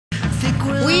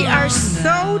are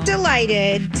so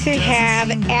delighted to have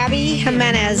Abby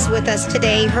Jimenez with us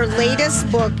today. Her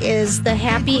latest book is The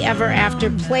Happy Ever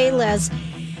After Playlist.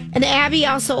 And Abby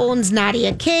also owns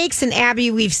Nadia Cakes. And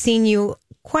Abby, we've seen you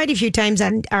quite a few times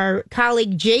on our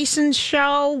colleague Jason's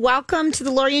show. Welcome to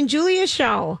the Lori and Julia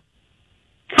show.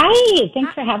 Hi,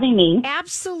 thanks for having me.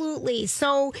 Absolutely.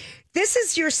 So this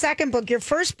is your second book. Your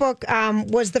first book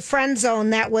was The Friend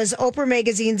Zone. That was Oprah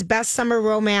Magazine's best summer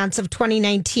romance of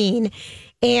 2019.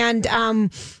 And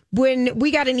when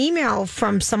we got an email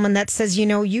from someone that says, you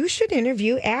know, you should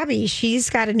interview Abby.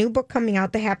 She's got a new book coming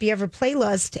out, The Happy Ever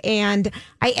Playlist. And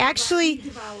I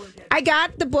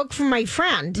got the book from my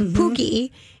friend, Pookie.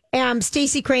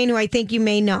 Stacey Crane, who I think you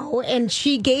may know, and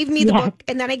she gave me the book,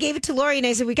 and then I gave it to Lori, and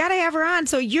I said, we got to have her on.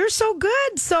 So you're so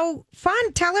good, so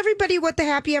fun. Tell everybody what the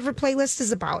Happy Ever Playlist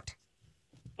is about.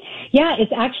 Yeah,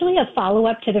 it's actually a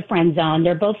follow-up to The Friend Zone.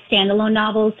 They're both standalone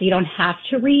novels, so you don't have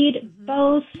to read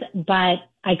both, but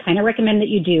I kind of recommend that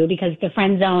you do, because The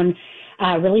Friend Zone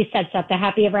really sets up the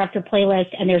Happy Ever After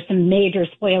Playlist, and there's some major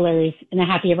spoilers in the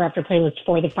Happy Ever After Playlist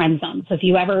for The Friend Zone. So if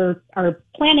you ever are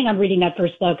planning on reading that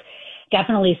first book,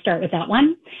 definitely start with that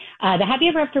one. The Happy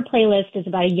Ever After Playlist is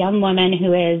about a young woman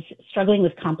who is struggling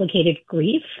with complicated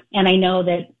grief. And I know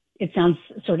that it sounds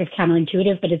sort of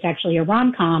counterintuitive, but it's actually a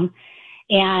rom-com.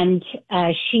 And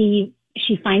she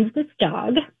finds this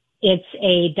dog. It's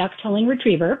a duck-tolling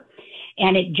retriever,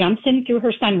 and it jumps in through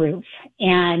her sunroof.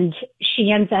 And she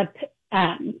ends up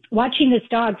watching this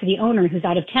dog for the owner who's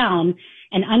out of town.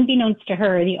 And unbeknownst to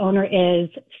her, the owner is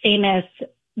famous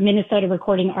Minnesota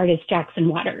recording artist Jackson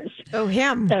Waters. Oh,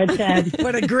 him. So it's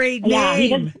what a great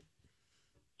name.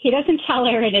 He doesn't tell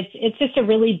her, and it's just a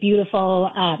really beautiful,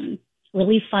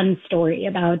 really fun story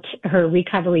about her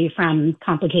recovery from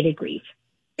complicated grief.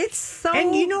 It's so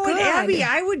And you know good. what, Abby,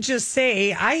 I would just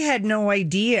say I had no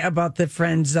idea about The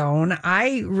Friend Zone.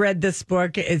 I read this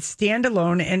book. It's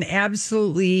standalone and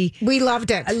absolutely... We loved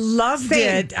it. I loved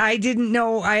it. I didn't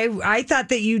know. I thought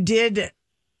that you did...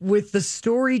 With the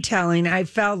storytelling, I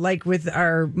felt like with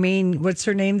our main, what's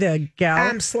her name, the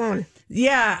gal, Sloan.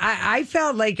 Yeah, I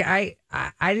felt like I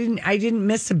didn't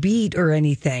miss a beat or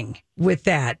anything with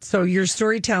that. So your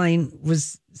storytelling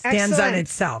stands on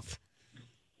itself.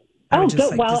 Oh,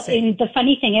 good. Well, and the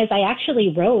funny thing is, I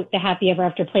actually wrote the Happy Ever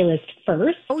After Playlist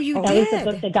first. Oh, you did? That was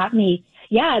the book that got me.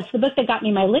 Yeah, it's the book that got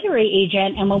me my literary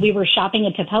agent. And when we were shopping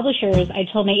it to publishers, I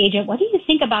told my agent, what do you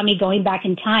think about me going back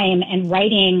in time and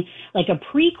writing like a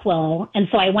prequel? And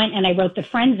so I went and I wrote The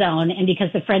Friend Zone. And because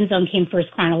The Friend Zone came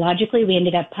first chronologically, we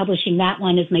ended up publishing that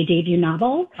one as my debut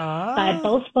novel. Oh. But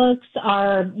both books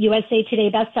are USA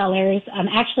Today bestsellers.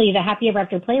 Actually, the Happy Ever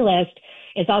After Playlist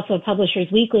is also a Publishers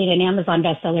Weekly and an Amazon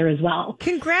bestseller as well.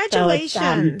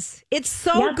 Congratulations. So it's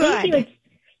so good. Thank you.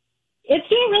 It's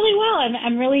doing really well.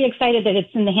 I'm really excited that it's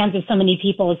in the hands of so many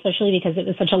people, especially because it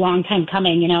was such a long time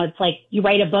coming. You know, it's like you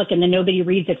write a book and then nobody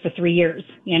reads it for 3 years,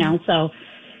 you know, so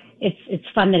it's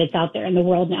fun that it's out there in the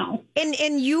world now.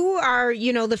 And you are,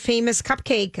 you know, the famous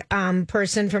cupcake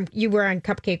person you were on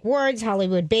Cupcake Wars,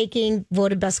 Hollywood Baking,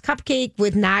 voted best cupcake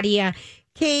with Nadia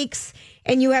Cakes.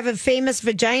 And you have a famous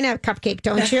vagina cupcake,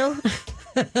 don't you?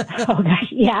 Oh gosh,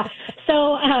 yeah.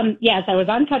 So yes, I was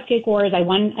on Cupcake Wars. I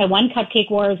won Cupcake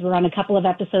Wars. We're on a couple of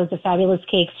episodes of Fabulous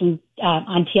Cakes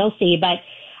on TLC. But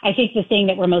I think the thing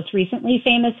that we're most recently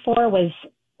famous for was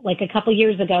like a couple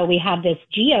years ago, we had this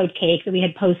geode cake that we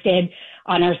had posted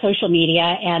on our social media,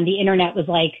 and the internet was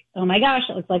like, "Oh my gosh,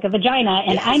 it looks like a vagina."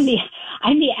 And yes.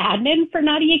 I'm the admin for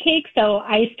Nadia Cake, so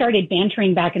I started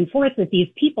bantering back and forth with these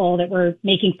people that were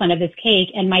making fun of this cake,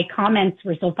 and my comments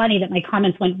were so funny that my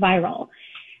comments went viral.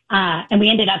 And we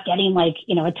ended up getting like,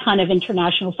 you know, a ton of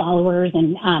international followers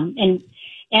and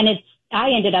I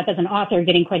ended up as an author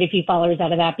getting quite a few followers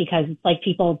out of that because like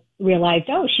people realized,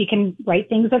 oh, she can write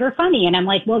things that are funny. And I'm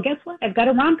like, well, guess what? I've got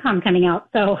a rom-com coming out.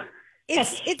 So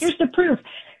here's the proof.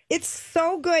 It's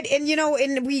so good. And, you know,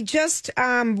 and we just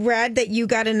read that you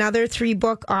got another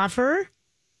 3-book offer.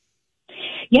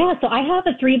 Yeah, so I have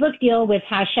a 3-book deal with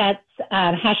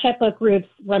Hachette Book Group's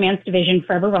romance division,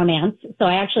 Forever Romance. So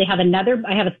I actually have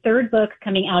a third book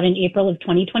coming out in April of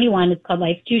 2021. It's called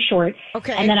Life's Too Short.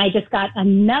 Okay. And then I just got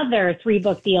another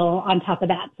 3-book deal on top of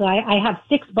that. So I have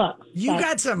 6 books. You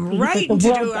got some writing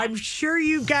to do. I'm sure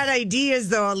you've got ideas,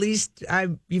 though. At least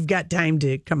you've got time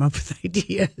to come up with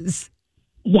ideas.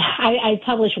 Yeah, I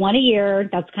publish one a year.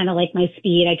 That's kind of like my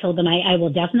speed. I told them I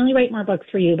will definitely write more books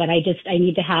for you, but I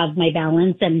need to have my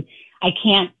balance, and I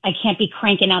can't be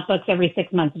cranking out books every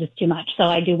 6 months. It's just too much. So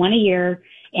I do one a year,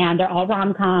 and they're all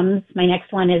rom-coms. My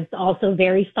next one is also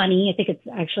very funny. I think it's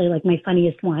actually like my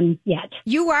funniest one yet.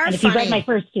 You are and if funny. you read my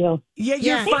first two. Yeah,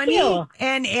 you're Yeah. funny. you.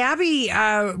 And Abby,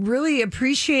 really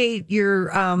appreciate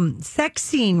your sex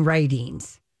scene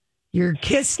writings, your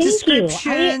kiss Thank you.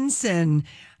 descriptions, and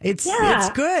it's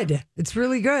good. It's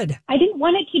really good. I didn't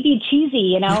want it to be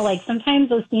cheesy, like sometimes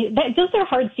those are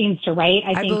hard scenes to write,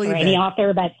 I think, for believe any it.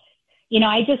 author, but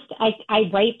I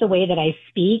write the way that I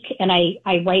speak and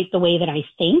I write the way that I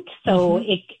think. So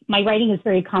my writing is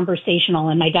very conversational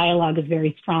and my dialogue is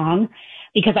very strong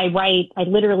because I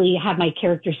literally have my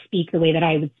characters speak the way that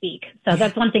I would speak. So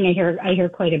that's one thing I hear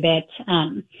quite a bit.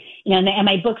 And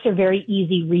my books are very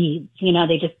easy reads.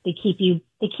 They keep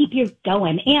you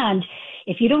going. And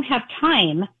if you don't have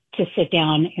time to sit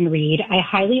down and read, I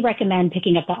highly recommend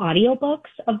picking up the audiobooks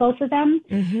of both of them,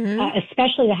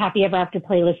 especially the Happy Ever After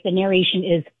playlist. The narration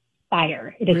is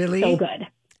fire. It is Really? so good.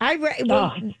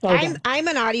 I'm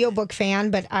an audiobook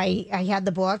fan, but I had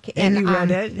the book And you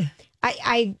read it.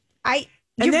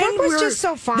 Your book was just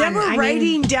so fun. Then we're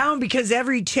writing down because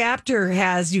every chapter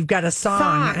you've got a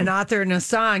song, an author and a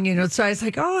song, So I was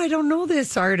like, oh, I don't know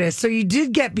this artist. So you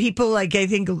did get people I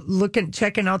think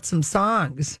checking out some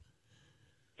songs.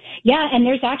 Yeah, and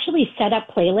there's actually set up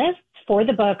playlists for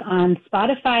the book on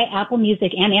Spotify, Apple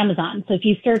Music, and Amazon. So if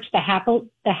you search the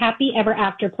Happy Ever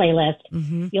After playlist,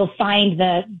 you'll find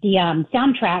the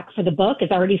soundtrack for the book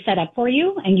is already set up for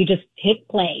you, and you just hit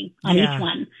play on each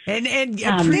one. And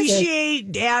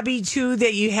appreciate, Abby, too,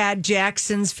 that you had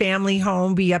Jackson's family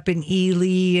home be up in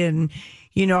Ely, and,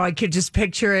 I could just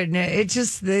picture it, and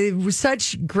they were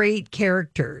such great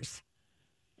characters.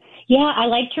 Yeah, I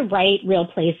like to write real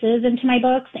places into my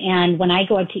books. And when I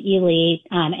go up to Ely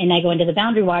and I go into the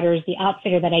Boundary Waters, the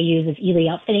outfitter that I use is Ely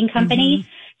Outfitting Company.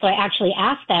 So I actually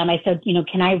asked them, I said,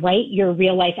 can I write your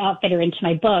real life outfitter into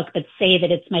my book, but say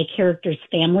that it's my character's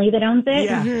family that owns it?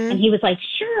 Yeah. And he was like,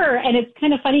 sure. And it's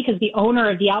kind of funny because the owner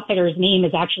of the outfitter's name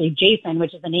is actually Jason,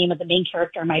 which is the name of the main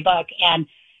character in my book. And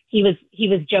he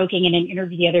was joking in an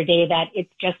interview the other day that it's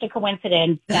just a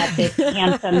coincidence that this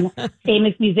handsome,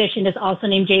 famous musician is also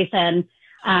named Jason,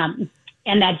 and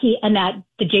that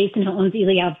the Jason who owns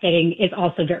Ely Outfitting is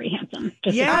also very handsome.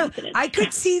 Just a coincidence. I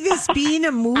could see this being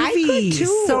a movie. I could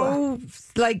too. So,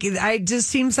 it just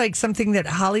seems like something that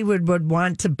Hollywood would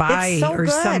want to buy So or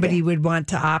good. somebody would want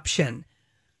to option.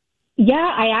 Yeah,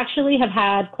 I actually have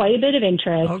had quite a bit of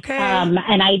interest. Okay.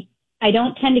 And I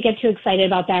don't tend to get too excited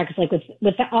about that because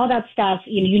with all that stuff,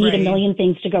 you need a million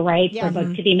things to go right for a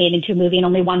book to be made into a movie and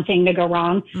only one thing to go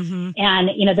wrong. And,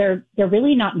 they're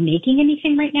really not making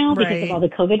anything right now because of all the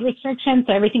COVID restrictions.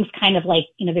 So everything's kind of like,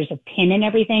 there's a pin in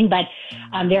everything, but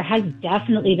there has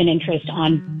definitely been interest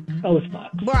on both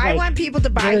books. Well, I want people to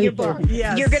buy your book.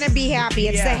 Yes. You're going to be happy.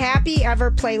 It's the Happy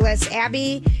Ever playlist.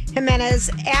 Abby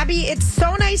Jimenez. Abby, it's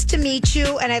so nice to meet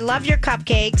you, and I love your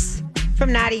cupcakes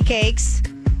from Naughty Cakes.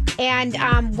 And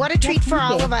what a treat for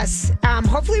all of us.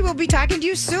 Hopefully we'll be talking to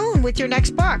you soon with your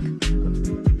next book.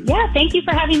 Yeah, thank you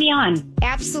for having me on.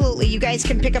 Absolutely. You guys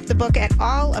can pick up the book at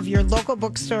all of your local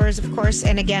bookstores, of course.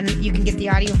 And again, you can get the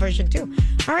audio version too.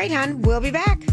 All right, hon, we'll be back.